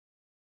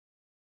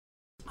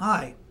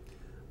Hi,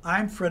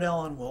 I'm Fred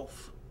Allen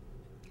Wolf.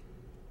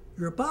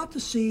 You're about to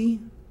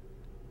see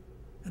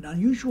an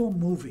unusual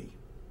movie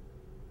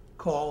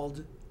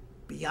called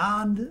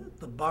Beyond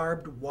the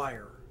Barbed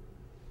Wire,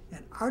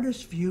 an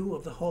artist's view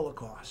of the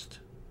Holocaust.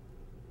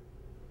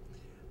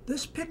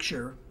 This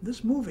picture,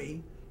 this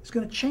movie, is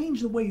going to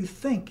change the way you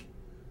think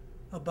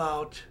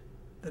about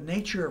the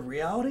nature of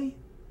reality,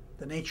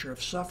 the nature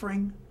of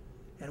suffering,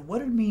 and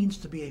what it means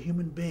to be a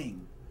human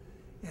being.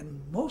 And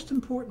most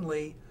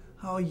importantly,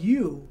 how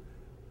you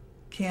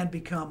can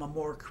become a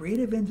more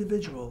creative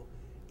individual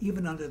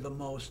even under the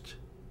most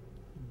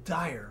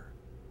dire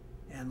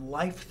and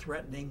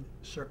life-threatening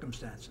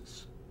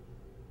circumstances.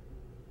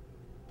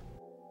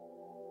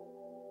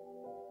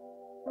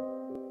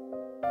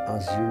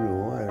 As you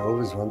know, I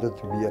always wanted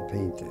to be a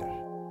painter.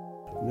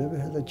 Never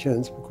had a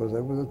chance because I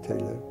was a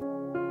tailor.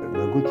 And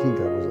a good thing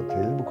I was a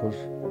tailor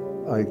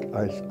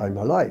because I'm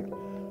alive.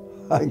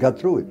 I got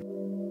through it.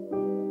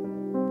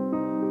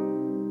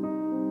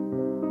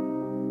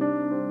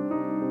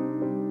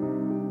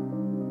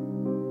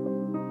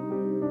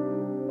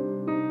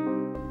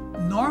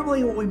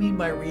 Normally what we mean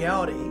by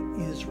reality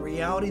is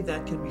reality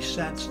that can be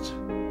sensed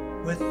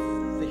with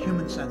the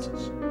human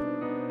senses.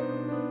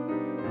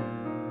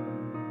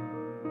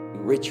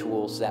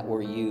 Rituals that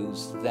were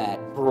used that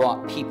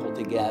brought people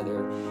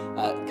together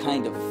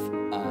kind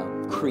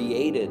of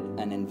created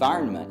an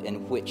environment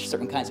in which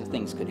certain kinds of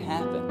things could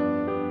happen.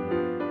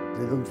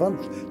 They don't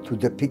want to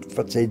depict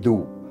what they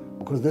do,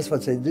 because that's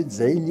what they did.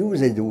 They knew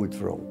they do it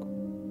wrong.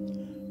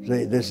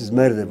 This is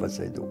murder what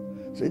they do.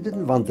 They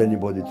didn't want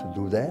anybody to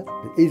do that.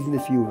 Even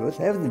if you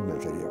have the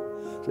material,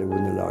 they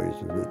wouldn't allow you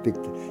to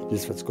depict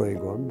this what's going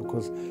on,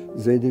 because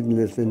they didn't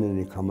let in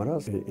any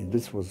cameras.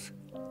 This was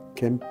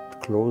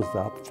kept closed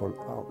up for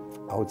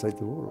outside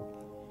the world.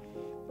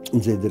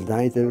 And they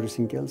denied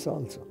everything else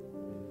also.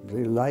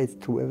 They lied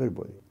to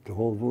everybody. The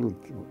whole world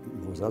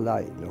was a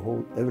lie.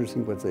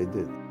 Everything what they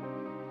did.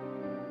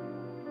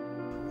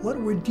 What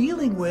we're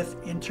dealing with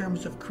in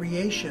terms of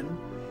creation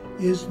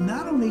is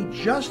not only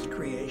just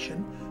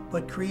creation,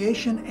 but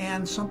creation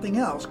and something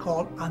else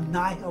called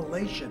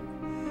annihilation.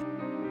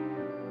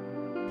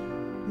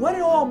 What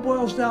it all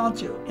boils down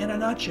to, in a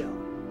nutshell,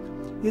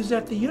 is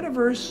that the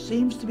universe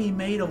seems to be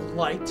made of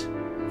light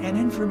and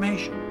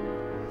information.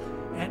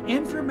 And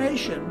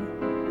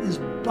information is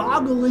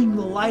boggling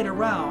the light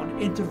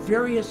around into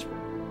various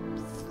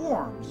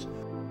forms.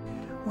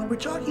 When we're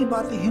talking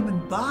about the human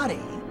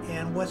body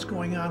and what's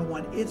going on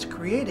when it's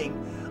creating,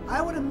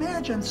 I would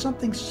imagine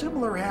something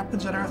similar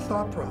happens in our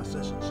thought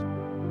processes.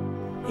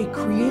 A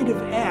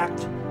creative act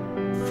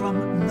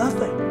from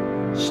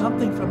nothing,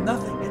 something from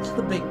nothing. It's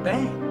the Big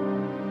Bang.